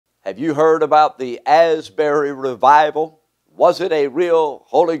Have you heard about the Asbury Revival? Was it a real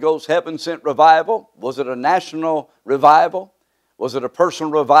Holy Ghost heaven-sent revival? Was it a national revival? Was it a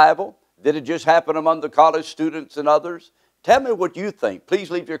personal revival? Did it just happen among the college students and others? Tell me what you think.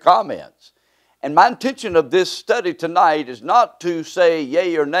 Please leave your comments. And my intention of this study tonight is not to say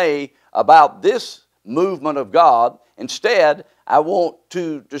yea or nay about this movement of God. Instead, I want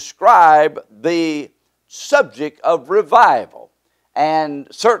to describe the subject of revival. And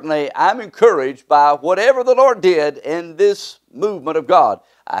certainly, I'm encouraged by whatever the Lord did in this movement of God.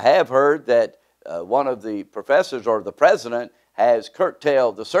 I have heard that one of the professors or the president has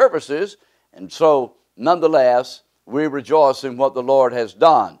curtailed the services, and so nonetheless, we rejoice in what the Lord has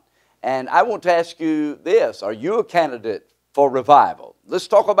done. And I want to ask you this: are you a candidate for revival? Let's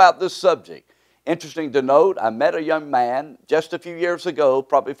talk about this subject. Interesting to note, I met a young man just a few years ago,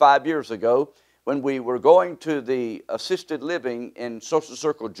 probably 5 years ago, when we were going to the assisted living in Social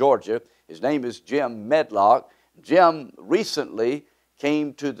Circle, Georgia. His name is Jim Medlock. Jim recently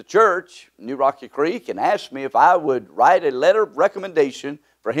came to the church, New Rocky Creek, and asked me if I would write a letter of recommendation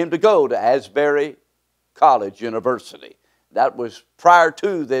for him to go to Asbury College University. That was prior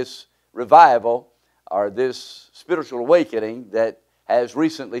to this revival or this spiritual awakening that has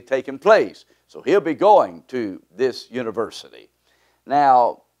recently taken place. So he'll be going to this university.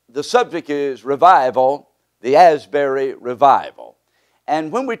 Now, the subject is revival, the Asbury Revival. And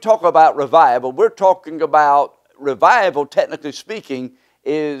when we talk about revival, we're talking about revival, technically speaking,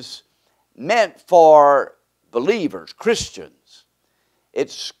 is meant for believers, Christians.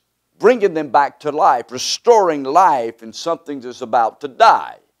 It's bringing them back to life, restoring life in something that's about to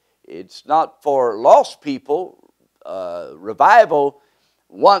die. It's not for lost people. Revival,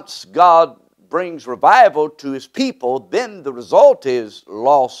 once God brings revival to His people, then the result is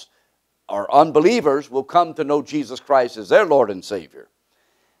lost or unbelievers will come to know Jesus Christ as their Lord and Savior.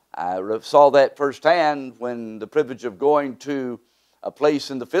 I saw that firsthand when the privilege of going to a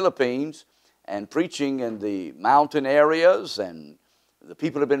place in the Philippines and preaching in the mountain areas, and the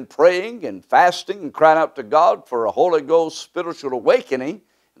people have been praying and fasting and crying out to God for a Holy Ghost spiritual awakening.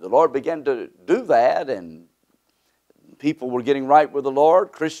 The Lord began to do that, and people were getting right with the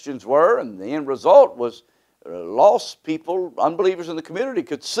Lord, Christians were, and the end result was lost people, unbelievers in the community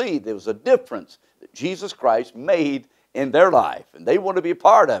could see there was a difference that Jesus Christ made in their life, and they wanted to be a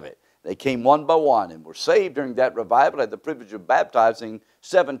part of it. They came one by one and were saved during that revival. I had the privilege of baptizing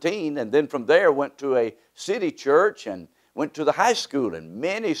 17, and then from there went to a city church and went to the high school, and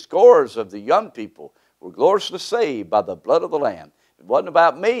many scores of the young people were gloriously saved by the blood of the Lamb. It wasn't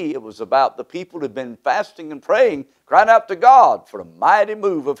about me. It was about the people who had been fasting and praying, crying out to God for a mighty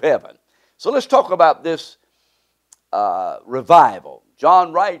move of heaven. So let's talk about this revival.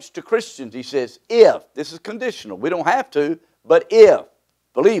 John writes to Christians, he says, if, this is conditional, we don't have to, but if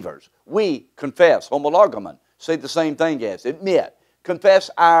believers, we confess, homologamon, say the same thing as, admit, confess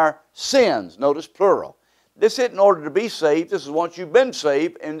our sins, notice plural. This isn't in order to be saved, this is once you've been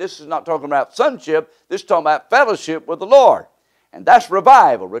saved, and this is not talking about sonship, this is talking about fellowship with the Lord. And that's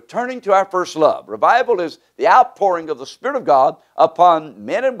revival, returning to our first love. Revival is the outpouring of the Spirit of God upon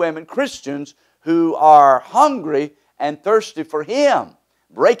men and women, Christians, who are hungry and thirsty for Him,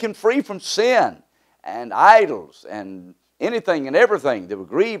 breaking free from sin and idols and anything and everything that would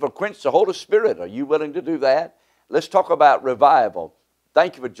grieve or quench the Holy Spirit. Are you willing to do that? Let's talk about revival.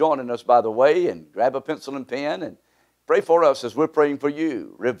 Thank you for joining us, by the way, and grab a pencil and pen and pray for us as we're praying for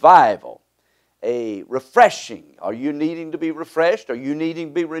you. Revival, a refreshing. Are you needing to be refreshed? Are you needing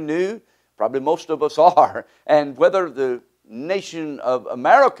to be renewed? Probably most of us are. And whether the nation of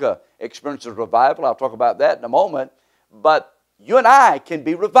America experiences revival, I'll talk about that in a moment, but you and I can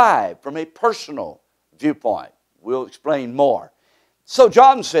be revived from a personal viewpoint. We'll explain more. So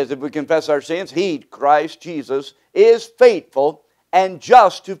John says if we confess our sins, He, Christ Jesus, is faithful and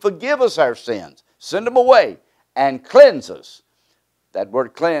just to forgive us our sins, send them away, and cleanse us. That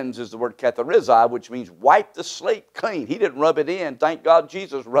word cleanse is the word katharizai, which means wipe the slate clean. He didn't rub it in. Thank God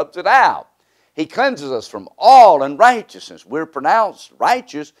Jesus rubs it out. He cleanses us from all unrighteousness. We're pronounced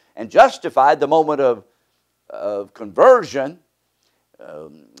righteous and justified the moment of conversion,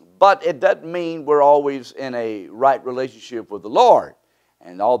 but it doesn't mean we're always in a right relationship with the Lord.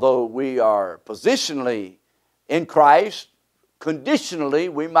 And although we are positionally in Christ, conditionally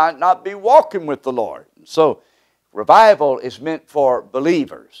we might not be walking with the Lord. So revival is meant for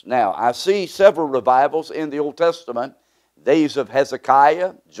believers. Now, I see several revivals in the Old Testament, days of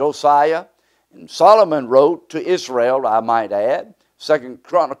Hezekiah, Josiah, and Solomon wrote to Israel, I might add, 2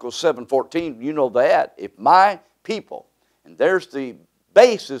 Chronicles 7:14, you know that, if my people, and there's the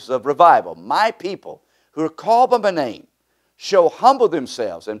basis of revival, my people who are called by my name, shall humble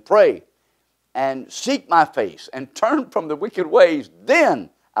themselves and pray and seek my face and turn from the wicked ways, then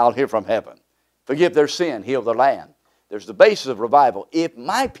I'll hear from heaven, forgive their sin, heal their land. There's the basis of revival. If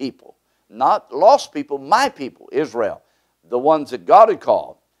my people, not lost people, my people, Israel, the ones that God had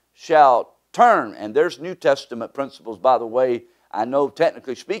called, shall turn, and there's New Testament principles, by the way. I know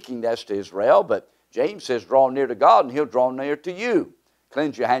technically speaking that's to Israel, but James says, draw near to God and he'll draw near to you.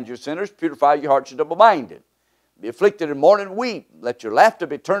 Cleanse your hands, your sinners, purify your hearts, you double-minded. Be afflicted in mourning and weep. Let your laughter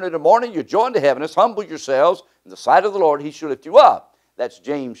be turned into mourning, your joy into heaviness. Humble yourselves in the sight of the Lord, he shall lift you up. That's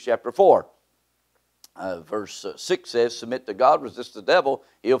James chapter 4. Verse 6 says, submit to God, resist the devil,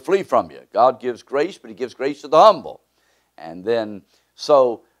 he'll flee from you. God gives grace, but he gives grace to the humble. And then,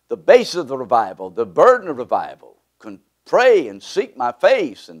 so the basis of the revival, the burden of revival, can pray and seek my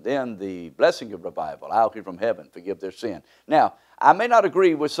face, and then the blessing of revival, I'll hear from heaven, forgive their sin. Now, I may not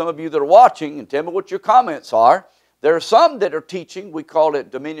agree with some of you that are watching, and tell me what your comments are. There are some that are teaching, we call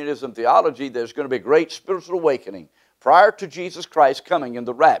it dominionism theology, there's going to be a great spiritual awakening prior to Jesus Christ coming in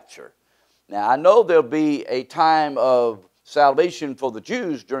the rapture. Now, I know there'll be a time of salvation for the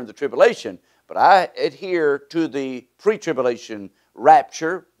Jews during the tribulation, but I adhere to the pre-tribulation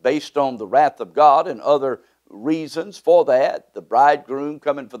rapture based on the wrath of God and other reasons for that, the bridegroom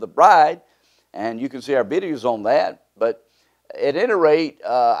coming for the bride, and you can see our videos on that. But at any rate,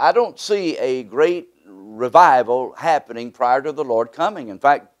 I don't see a great revival happening prior to the Lord coming. In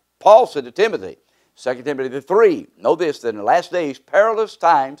fact, Paul said to Timothy, 2 Timothy 3, know this, that in the last days perilous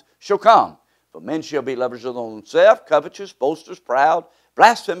times shall come. For men shall be lovers of their own self, covetous, boasters, proud,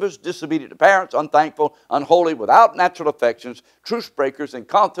 blasphemers, disobedient to parents, unthankful, unholy, without natural affections, truce breakers,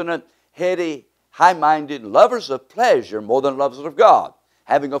 incontinent, heady, high-minded, lovers of pleasure more than lovers of God,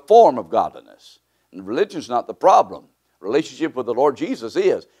 having a form of godliness. And religion is not the problem. Relationship with the Lord Jesus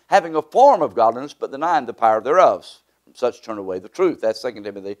is having a form of godliness, but denying the power thereof. From such turn away the truth. That's 2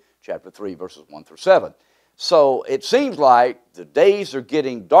 Timothy chapter 3, verses 1 through 7. So it seems like the days are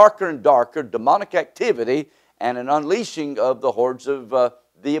getting darker and darker, demonic activity, and an unleashing of the hordes of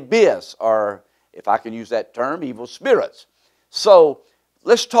the abyss, or if I can use that term, evil spirits. So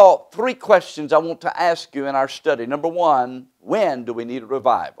let's talk three questions I want to ask you in our study. Number one, when do we need a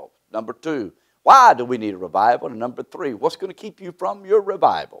revival? Number two, why do we need a revival? And number three, what's going to keep you from your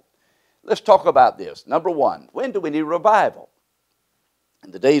revival? Let's talk about this. Number one, when do we need a revival?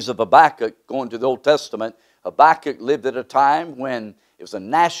 In the days of Habakkuk, going to the Old Testament, Habakkuk lived at a time when it was a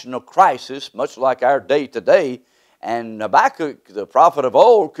national crisis, much like our day today. And Habakkuk, the prophet of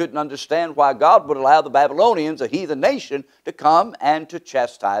old, couldn't understand why God would allow the Babylonians, a heathen nation, to come and to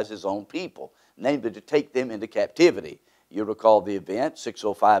chastise his own people, namely to take them into captivity. You recall the event,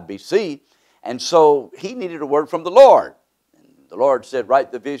 605 BC. And so he needed a word from the Lord. And the Lord said,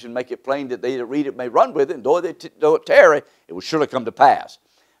 write the vision, make it plain that they that read it may run with it, and though it tarry, it will surely come to pass.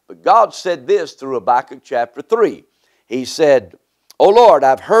 But God said this through Habakkuk chapter 3. He said, O Lord,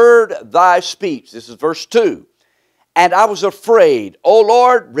 I've heard thy speech. This is verse 2. And I was afraid. O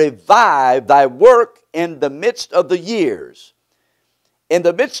Lord, revive thy work in the midst of the years. In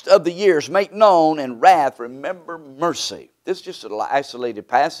the midst of the years, make known in wrath, remember mercy. This is just an isolated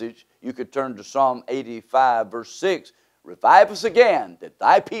passage. You could turn to Psalm 85, verse 6. Revive us again, that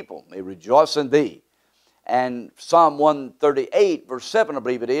thy people may rejoice in thee. And Psalm 138, verse 7, I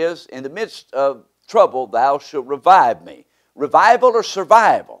believe it is, in the midst of trouble, thou shalt revive me. Revival or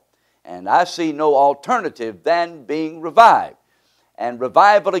survival. And I see no alternative than being revived. And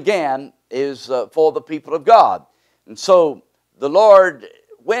revival, again, is for the people of God. And so the Lord,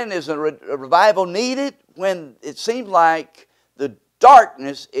 when is a revival needed? When it seems like the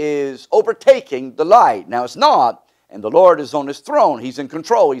darkness is overtaking the light. Now it's not, and the Lord is on his throne. He's in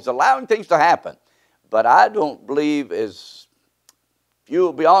control. He's allowing things to happen. But I don't believe, as if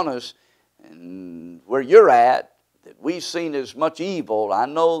you'll be honest, and where you're at, that we've seen as much evil. I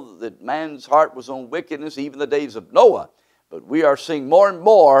know that man's heart was on wickedness even the days of Noah. But we are seeing more and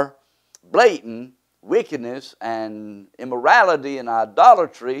more blatant wickedness and immorality and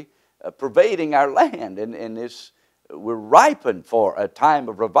idolatry pervading our land. And we're ripened for a time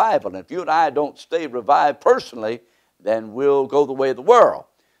of revival. And if you and I don't stay revived personally, then we'll go the way of the world.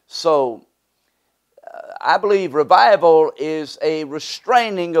 So I believe revival is a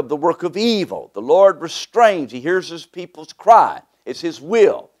restraining of the work of evil. The Lord restrains. He hears his people's cry. It's his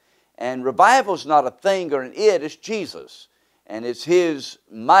will. And revival is not a thing or an it. It's Jesus. And it's his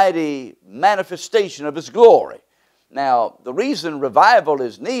mighty manifestation of his glory. Now, the reason revival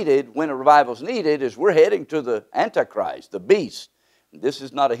is needed, when a revival is needed, is we're heading to the Antichrist, the beast. This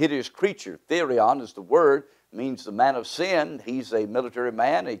is not a hideous creature. Therion is the word. It means the man of sin. He's a military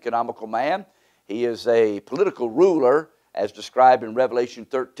man, an economical man. He is a political ruler, as described in Revelation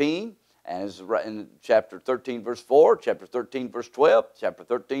 13, and as in chapter 13, verse 4, chapter 13, verse 12, chapter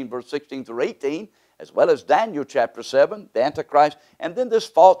 13, verse 16 through 18, as well as Daniel chapter 7, the Antichrist, and then this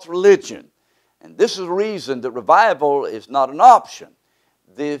false religion. And this is the reason that revival is not an option.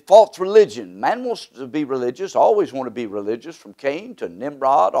 The false religion. Man wants to be religious, always want to be religious, from Cain to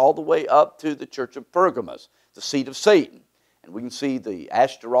Nimrod, all the way up to the church of Pergamos, the seat of Satan. And we can see the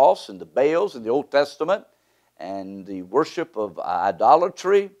Ashtaroths and the Baals in the Old Testament, and the worship of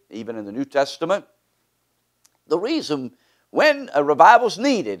idolatry, even in the New Testament. The reason when a revival is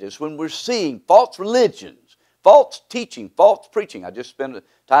needed is when we're seeing false religions, false teaching, false preaching. I just spent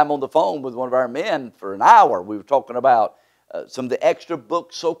time on the phone with one of our men for an hour. We were talking about some of the extra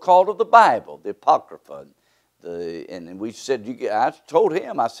books, so-called, of the Bible, the Apocrypha. And we said, I told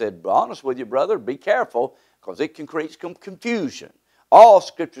him, I said, be honest with you, brother, be careful, because it can create some confusion. All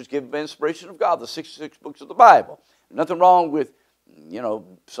Scriptures given by inspiration of God, the 66 books of the Bible. There's nothing wrong with,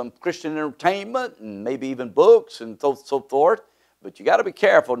 some Christian entertainment and maybe even books and so forth, but you got to be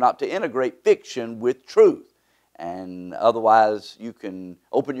careful not to integrate fiction with truth, and otherwise you can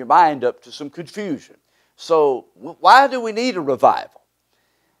open your mind up to some confusion. So why do we need a revival?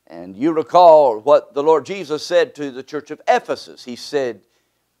 And you recall what the Lord Jesus said to the church of Ephesus. He said,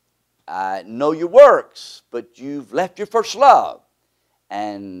 I know your works, but you've left your first love,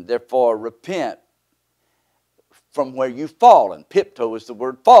 and therefore repent from where you've fallen. Pipto is the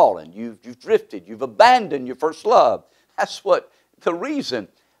word fallen. You've drifted. You've abandoned your first love. That's what the reason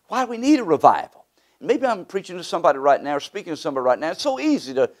why we need a revival. Maybe I'm preaching to somebody right now or speaking to somebody right now. It's so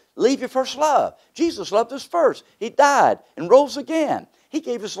easy to leave your first love. Jesus loved us first. He died and rose again. He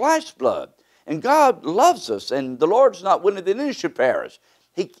gave His life's blood. And God loves us, and the Lord's not willing that any should perish.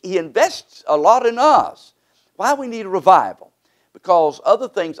 He invests a lot in us. Why we need a revival? Because other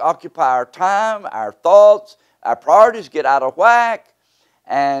things occupy our time, our thoughts, our priorities get out of whack,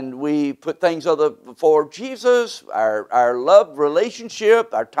 and we put things other before Jesus, our love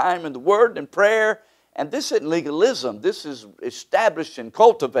relationship, our time in the Word and prayer. And this isn't legalism. This is establishing,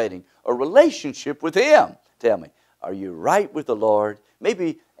 cultivating a relationship with Him. Tell me, are you right with the Lord?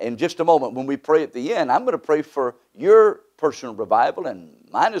 Maybe in just a moment when we pray at the end, I'm going to pray for your personal revival and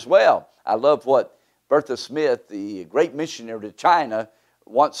mine as well. I love what Bertha Smith, the great missionary to China,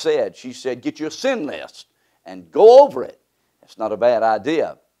 once said. She said, get you a sin list and go over it. It's not a bad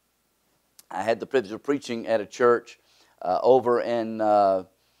idea. I had the privilege of preaching at a church over in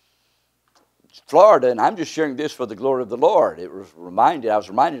Florida, and I'm just sharing this for the glory of the Lord. I was reminded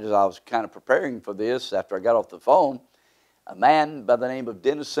as I was kind of preparing for this after I got off the phone, a man by the name of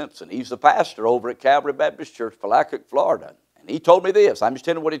Dennis Simpson. He's the pastor over at Calvary Baptist Church, Palacic, Florida. And he told me this. I'm just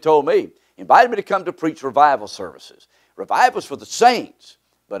telling you what he told me. He invited me to come to preach revival services. Revivals for the saints.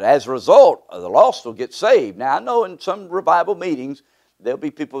 But as a result, the lost will get saved. Now, I know in some revival meetings, there'll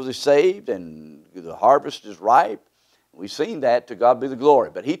be people that are saved and the harvest is ripe. We've seen that, to God be the glory.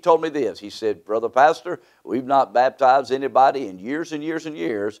 But he told me this. He said, Brother Pastor, we've not baptized anybody in years and years and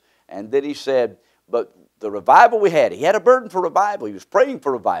years. And then he said, but the revival we had, he had a burden for revival. He was praying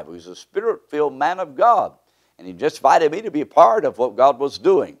for revival. He was a Spirit-filled man of God. And he just invited me to be a part of what God was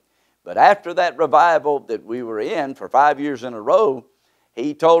doing. But after that revival that we were in for 5 years in a row,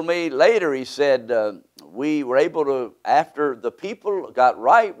 he told me later, he said, we were able to, after the people got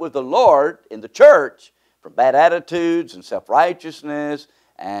right with the Lord in the church, from bad attitudes and self-righteousness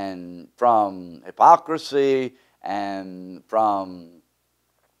and from hypocrisy and from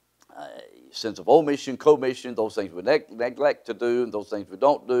sense of omission, commission, those things we neglect to do and those things we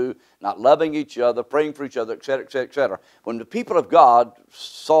don't do, not loving each other, praying for each other, etc., etc., etc. When the people of God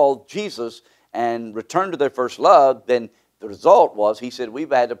saw Jesus and returned to their first love, then the result was, he said,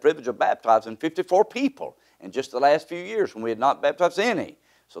 we've had the privilege of baptizing 54 people in just the last few years when we had not baptized any.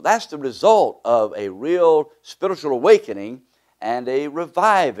 So that's the result of a real spiritual awakening and a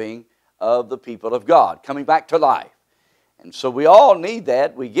reviving of the people of God, coming back to life. And so we all need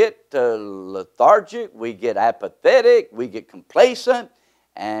that. We get lethargic, we get apathetic, we get complacent,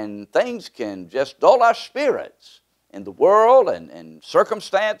 and things can just dull our spirits in the world and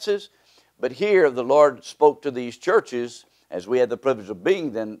circumstances. But here the Lord spoke to these churches, as we had the privilege of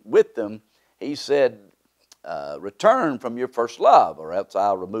being then with them. He said, return from your first love, or else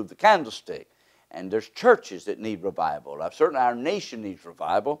I'll remove the candlestick. And there's churches that need revival. Certainly our nation needs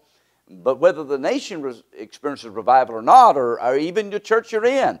revival. But whether the nation experiences revival or not, or even the church you're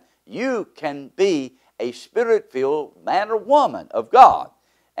in, you can be a Spirit-filled man or woman of God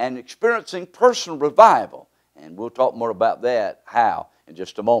and experiencing personal revival. And we'll talk more about that, how, in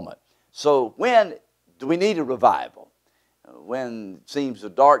just a moment. So when do we need a revival? When it seems a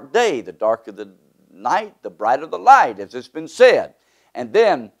dark day, the darker the night, the brighter the light, as it's been said. And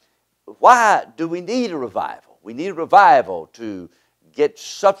then, why do we need a revival? We need a revival to get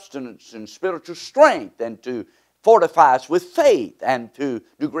substance and spiritual strength, and to fortify us with faith, and to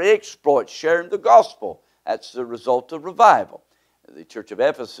do great exploits, sharing the gospel. That's the result of revival. The church of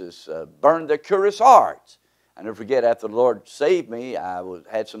Ephesus burned their curious hearts. I never forget, after the Lord saved me, I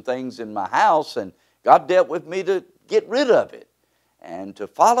had some things in my house, and God dealt with me to get rid of it and to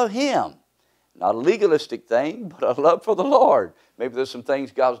follow Him. Not a legalistic thing, but a love for the Lord. Maybe there's some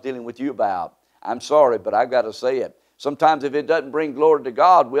things God's dealing with you about. I'm sorry, but I've got to say it. Sometimes if it doesn't bring glory to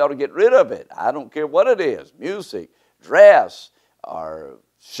God, we ought to get rid of it. I don't care what it is, music, dress, or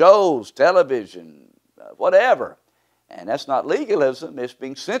shows, television, whatever. And that's not legalism. It's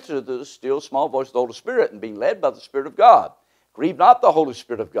being sensitive to the still small voice of the Holy Spirit and being led by the Spirit of God. Grieve not the Holy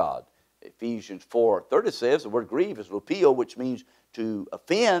Spirit of God. Ephesians 4:30 says the word grieve is lupio, which means to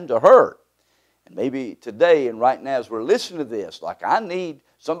offend or hurt. And maybe today and right now as we're listening to this, like I need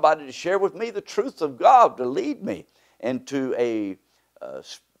somebody to share with me the truth of God, to lead me into a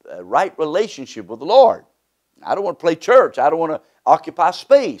right relationship with the Lord. I don't want to play church. I don't want to occupy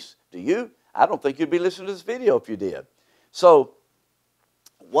space. Do you? I don't think you'd be listening to this video if you did. So,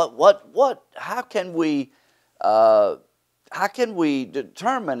 how can we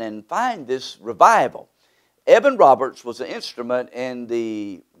determine and find this revival? Evan Roberts was an instrument in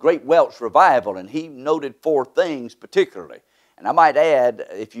the Great Welsh Revival, and he noted 4 things particularly. And I might add,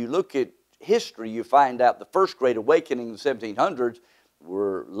 if you look at history, you find out the first Great Awakening in the 1700s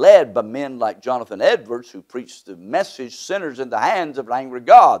were led by men like Jonathan Edwards, who preached the message, sinners in the hands of an angry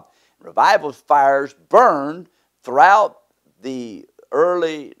God. Revival fires burned throughout the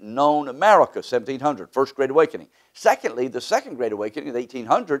early known America, 1700, First Great Awakening. Secondly, the Second Great Awakening in the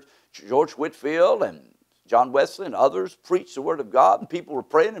 1800s, George Whitefield and John Wesley and others preached the Word of God, and people were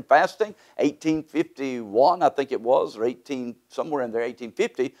praying and fasting. 1851, I think it was, or somewhere in there,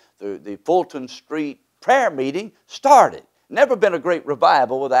 1850, the Fulton Street prayer meeting started. Never been a great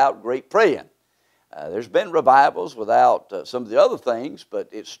revival without great praying. There's been revivals without some of the other things, but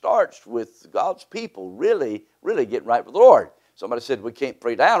it starts with God's people really getting right with the Lord. Somebody said we can't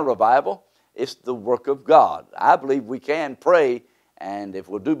pray down a revival. It's the work of God. I believe we can pray, and if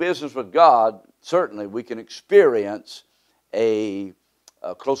we'll do business with God, certainly we can experience a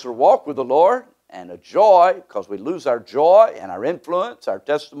closer walk with the Lord and a joy, because we lose our joy and our influence, our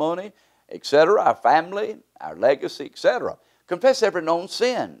testimony, etc., our family, our legacy, etc. Confess every known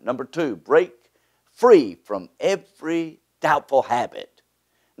sin. Number 2, break free from every doubtful habit.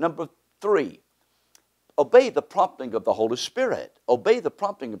 Number 3, obey the prompting of the Holy Spirit. Obey the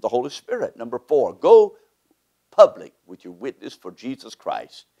prompting of the Holy Spirit. Number 4, go public with your witness for Jesus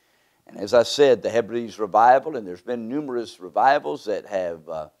Christ. And as I said, the Hebrides revival, and there's been numerous revivals that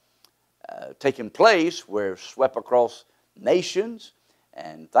have taken place where swept across nations.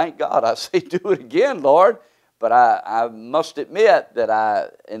 And thank God, I say do it again, Lord. But I must admit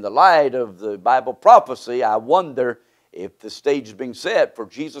that in the light of the Bible prophecy, I wonder if the stage is being set for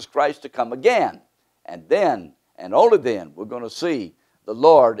Jesus Christ to come again. And then, and only then, we're going to see the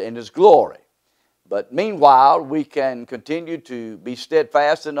Lord in His glory. But meanwhile, we can continue to be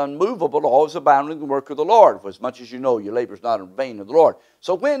steadfast and unmovable, always abounding in the work of the Lord. For as much as you know, your labor is not in vain in the Lord.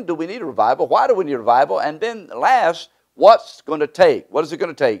 So when do we need a revival? Why do we need a revival? And then last, what's going to take? What is it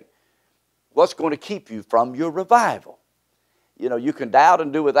going to take? What's going to keep you from your revival? You know, you can doubt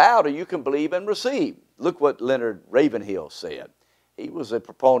and do without, or you can believe and receive. Look what Leonard Ravenhill said. He was a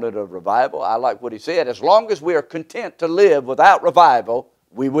proponent of revival. I like what he said. As long as we are content to live without revival,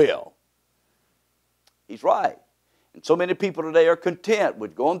 we will. He's right. And so many people today are content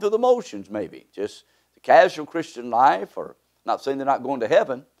with going through the motions, maybe. Just the casual Christian life, or not saying they're not going to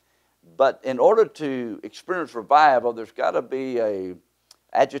heaven. But in order to experience revival, there's got to be a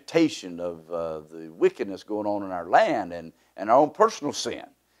agitation of the wickedness going on in our land and our own personal sin,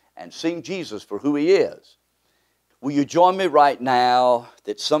 and seeing Jesus for who He is. Will you join me right now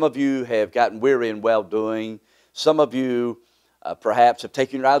that some of you have gotten weary in well-doing? Some of you perhaps have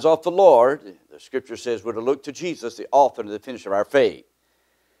taken your eyes off the Lord. The Scripture says we're to look to Jesus, the author and the finisher of our faith.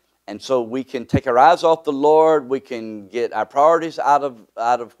 And so we can take our eyes off the Lord. We can get our priorities out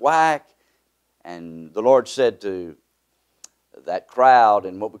of whack. And the Lord said to that crowd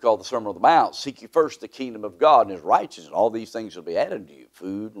in what we call the Sermon on the Mount, seek ye first the kingdom of God and His righteousness, and all these things will be added to you,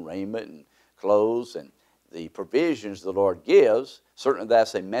 food and raiment and clothes and the provisions the Lord gives. Certainly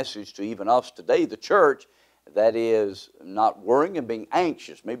that's a message to even us today, the church, that is not worrying and being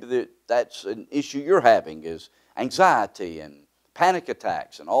anxious. Maybe that's an issue you're having, is anxiety and panic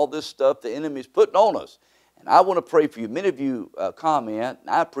attacks and all this stuff the enemy's putting on us. And I want to pray for you. Many of you comment, and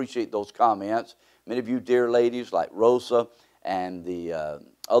I appreciate those comments. Many of you dear ladies like Rosa and the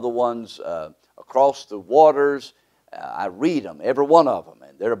other ones across the waters, I read them, every one of them,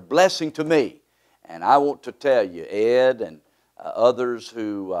 and they're a blessing to me. And I want to tell you, Ed and others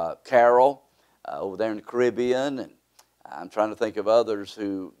who, Carol, over there in the Caribbean, and I'm trying to think of others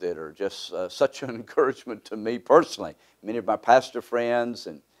that are just such an encouragement to me personally. Many of my pastor friends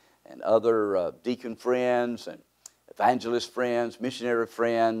and other deacon friends and evangelist friends, missionary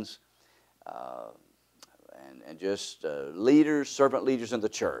friends, and just leaders, servant leaders in the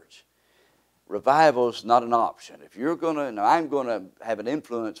church. Revival is not an option. If you're going to, now I'm going to have an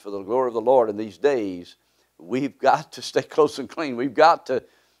influence for the glory of the Lord in these days, we've got to stay close and clean. We've got to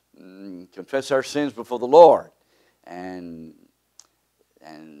confess our sins before the Lord and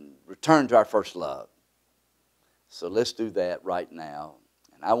return to our first love. So let's do that right now.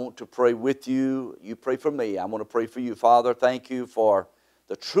 And I want to pray with you. You pray for me. I want to pray for you. Father, thank you for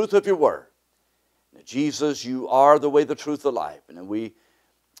the truth of your word. Now, Jesus, you are the way, the truth, the life. And we,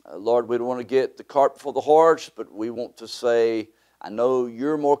 Lord, we don't want to get the cart before the horse, but we want to say, I know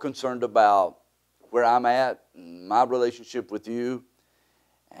you're more concerned about where I'm at, my relationship with you.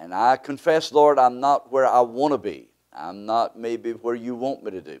 And I confess, Lord, I'm not where I want to be. I'm not maybe where you want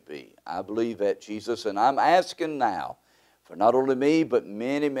me to be. I believe that, Jesus, and I'm asking now for not only me, but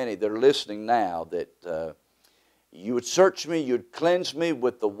many, many that are listening now, that you would search me, you'd cleanse me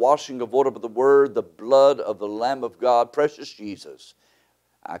with the washing of water of the Word, the blood of the Lamb of God, precious Jesus.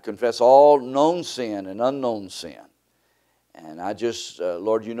 I confess all known sin and unknown sin. And I just,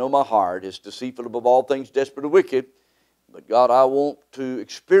 Lord, you know my heart is deceitful above all things, desperately wicked. But God, I want to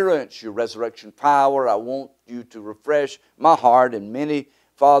experience your resurrection power. I want you to refresh my heart. And many,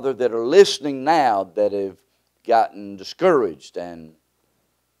 Father, that are listening now that have gotten discouraged and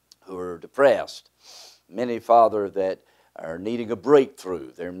who are depressed. Many, Father, that are needing a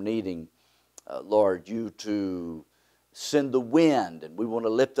breakthrough. They're needing, Lord, you to send the wind. And we want to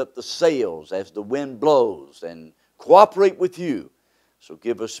lift up the sails as the wind blows and cooperate with you. So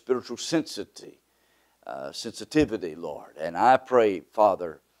give us spiritual sensitivity, Lord. And I pray,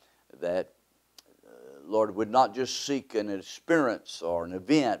 Father, that, Lord, would not just seek an experience or an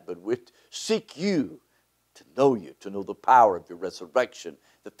event, but would seek you, to know the power of your resurrection,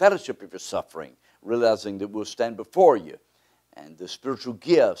 the fellowship of your suffering, realizing that we'll stand before you. And the spiritual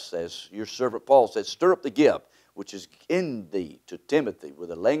gifts, as your servant Paul said, stir up the gift which is in thee to Timothy with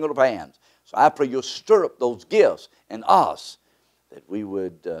the laying on of hands. So I pray you'll stir up those gifts in us, that we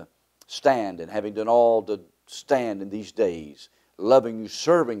would stand, and having done all to stand in these days, loving you,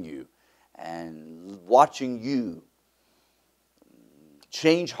 serving you, and watching you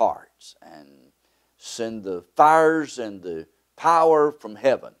change hearts and send the fires and the power from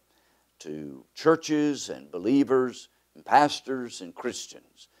heaven to churches and believers and pastors and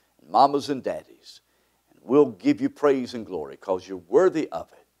Christians and mamas and daddies. And we'll give you praise and glory because you're worthy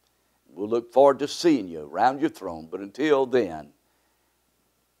of it. We'll look forward to seeing you around your throne. But until then,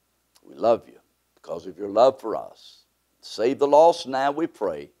 we love you because of your love for us. Save the lost now, we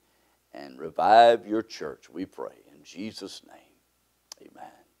pray, and revive your church, we pray. In Jesus' name, amen.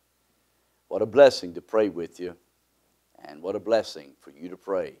 What a blessing to pray with you, and what a blessing for you to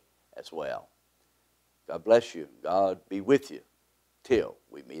pray as well. God bless you. God be with you till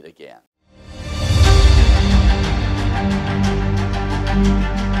we meet again.